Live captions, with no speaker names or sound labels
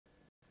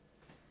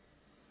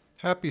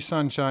Happy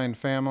Sunshine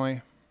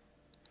family.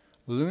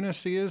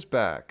 Lunacy is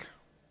back.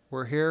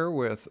 We're here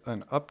with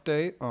an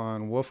update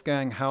on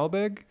Wolfgang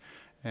Halbig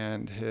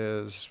and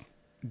his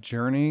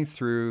journey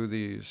through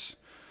these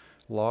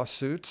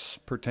lawsuits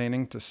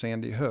pertaining to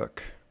Sandy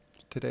Hook.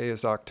 Today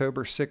is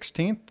October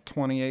 16th,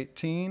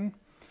 2018.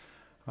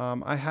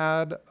 I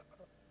had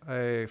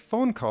a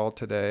phone call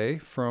today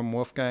from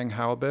Wolfgang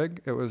Halbig.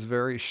 It was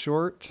very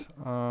short.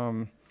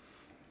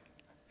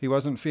 He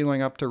wasn't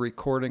feeling up to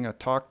recording a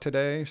talk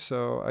today,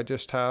 so I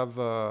just have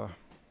a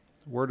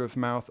word of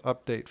mouth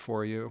update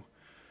for you.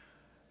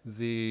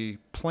 The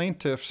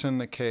plaintiffs in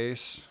the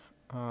case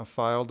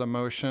filed a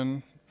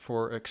motion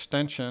for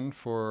extension,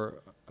 for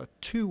a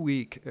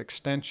 2-week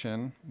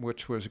extension,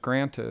 which was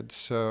granted.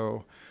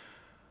 So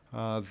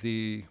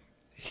the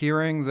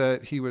hearing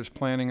that he was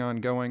planning on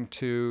going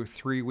to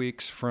 3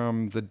 weeks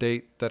from the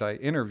date that I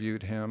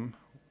interviewed him,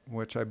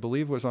 which I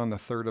believe was on the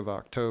 3rd of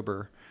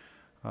October,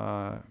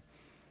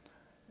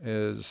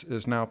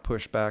 is now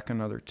pushed back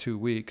another 2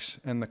 weeks.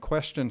 And the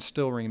question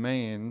still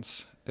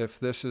remains if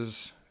this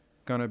is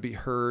going to be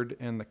heard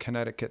in the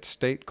Connecticut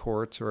state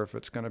courts or if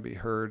it's going to be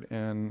heard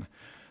in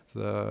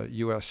the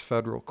U.S.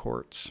 federal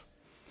courts.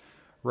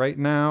 Right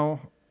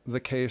now, the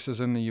case is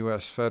in the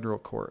U.S. federal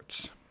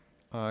courts.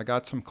 I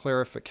got some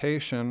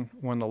clarification.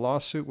 When the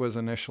lawsuit was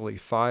initially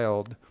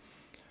filed,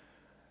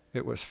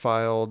 it was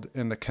filed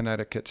in the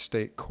Connecticut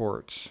state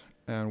courts.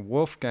 And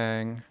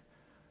Wolfgang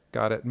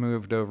got it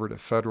moved over to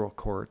federal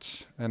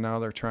courts, and now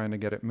they're trying to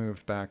get it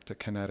moved back to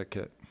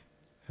Connecticut.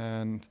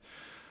 And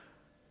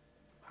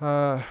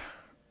I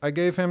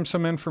gave him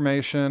some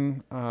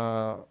information.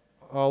 All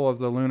of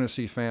the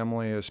Lunacy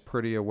family is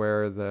pretty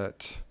aware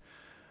that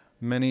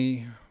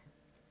many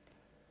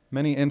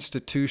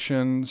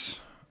institutions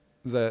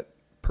that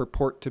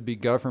purport to be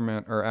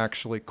government are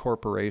actually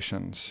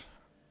corporations.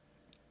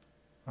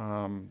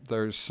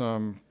 There's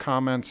some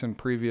comments in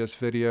previous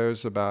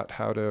videos about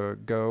how to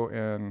go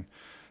and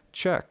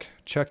check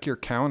your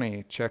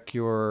county, check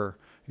your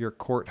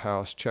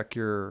courthouse, check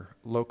your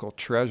local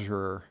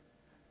treasurer,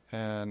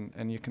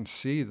 and you can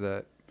see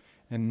that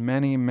in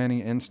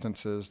many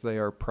instances they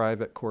are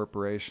private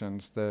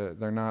corporations.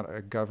 They're not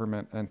a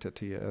government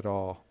entity at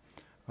all.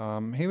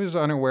 He was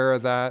unaware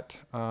of that.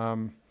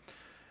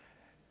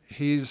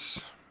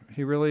 He's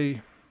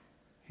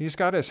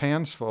got his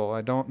hands full.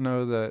 I don't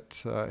know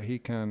that he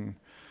can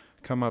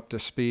come up to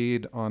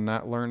speed on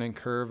that learning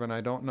curve, and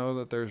I don't know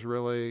that there's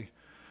really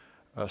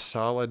a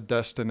solid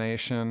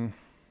destination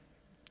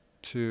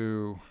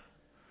or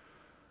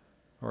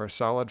a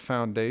solid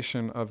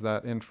foundation of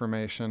that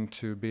information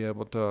to be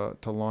able to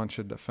launch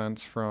a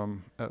defense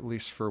from, at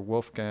least for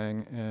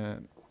Wolfgang,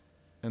 and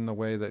in the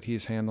way that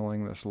he's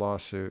handling this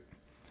lawsuit.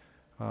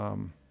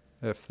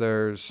 If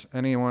there's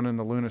anyone in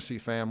the Lunacy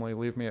family,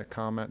 leave me a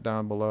comment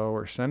down below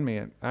or send me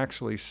an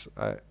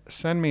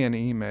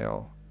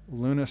email,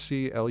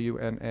 lunacy,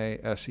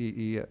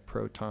 LUNASEE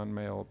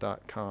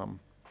 @protonmail.com.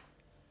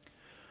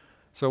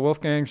 So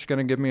Wolfgang's going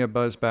to give me a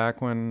buzz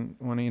back when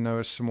he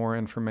knows some more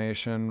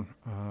information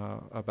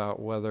about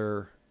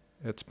whether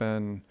it's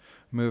been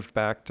moved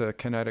back to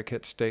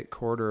Connecticut State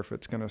Court or if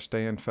it's going to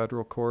stay in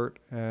federal court.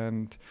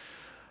 And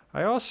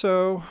I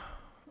also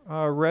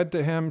read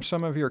to him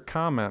some of your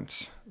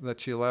comments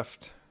that you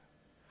left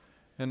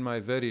in my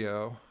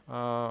video.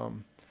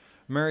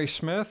 Mary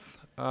Smith,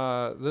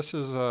 this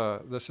is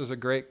a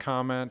great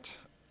comment.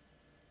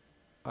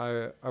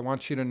 I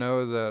want you to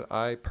know that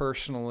I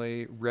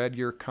personally read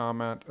your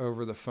comment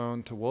over the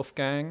phone to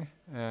Wolfgang,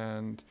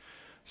 and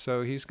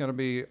so he's going to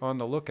be on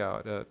the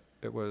lookout.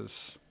 It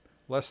was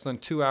less than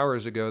 2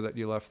 hours ago that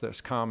you left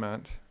this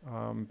comment,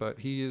 but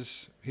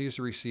he's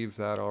received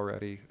that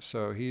already,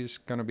 so he's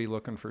going to be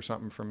looking for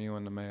something from you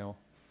in the mail.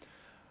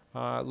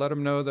 Let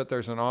him know that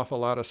there's an awful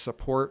lot of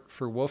support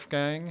for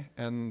Wolfgang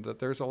and that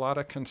there's a lot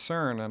of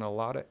concern and a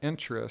lot of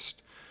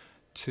interest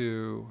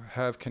to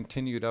have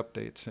continued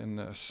updates in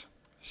this.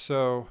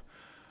 So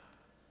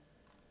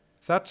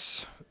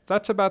that's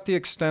about the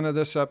extent of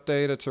this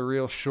update. It's a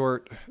real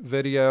short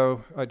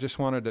video. I just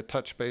wanted to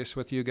touch base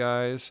with you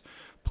guys.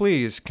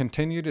 Please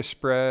continue to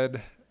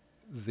spread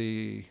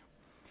the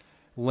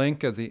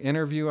link of the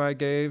interview I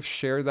gave.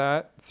 Share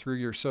that through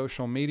your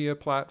social media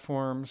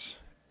platforms,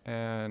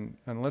 and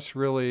let's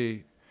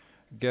really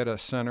get a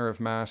center of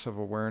massive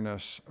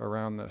awareness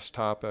around this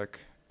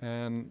topic.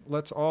 And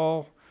let's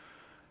all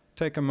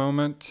take a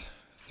moment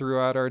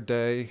throughout our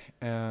day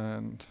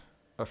and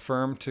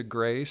affirm to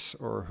Grace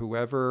or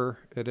whoever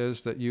it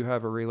is that you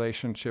have a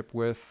relationship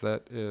with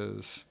that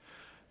is,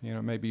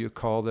 maybe you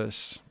call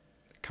this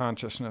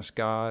consciousness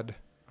God.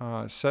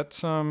 Set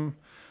some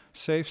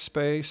safe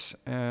space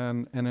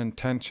and an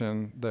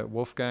intention that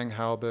Wolfgang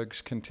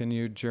Halbig's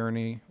continued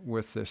journey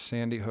with this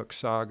Sandy Hook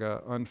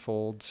saga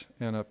unfolds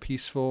in a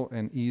peaceful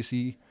and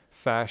easy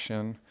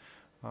fashion,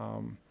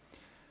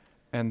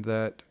 and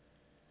that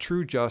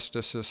true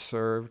justice is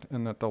served,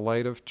 and that the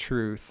light of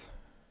truth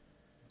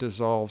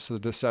dissolves the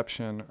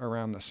deception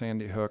around the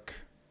Sandy Hook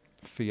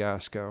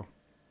fiasco.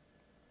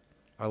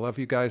 I love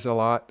you guys a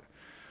lot.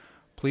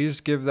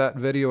 Please give that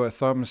video a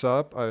thumbs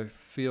up. I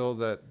feel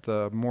that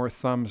the more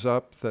thumbs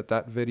up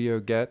that video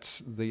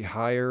gets, the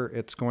higher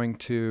it's going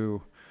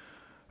to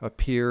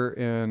appear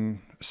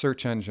in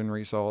search engine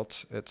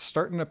results. It's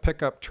starting to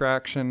pick up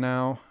traction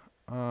now.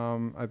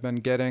 I've been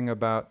getting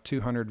about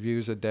 200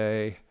 views a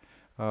day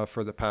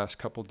for the past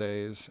couple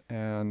days,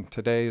 and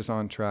today is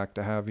on track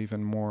to have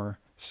even more.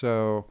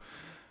 So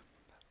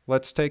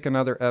let's take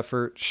another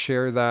effort,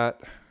 share that,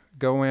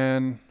 go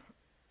in,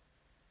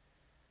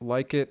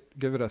 like it,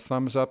 give it a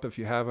thumbs up if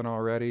you haven't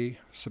already,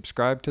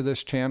 subscribe to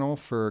this channel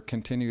for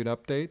continued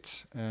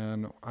updates,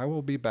 and I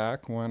will be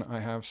back when I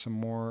have some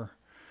more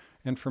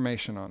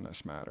information on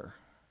this matter.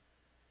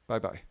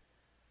 Bye-bye.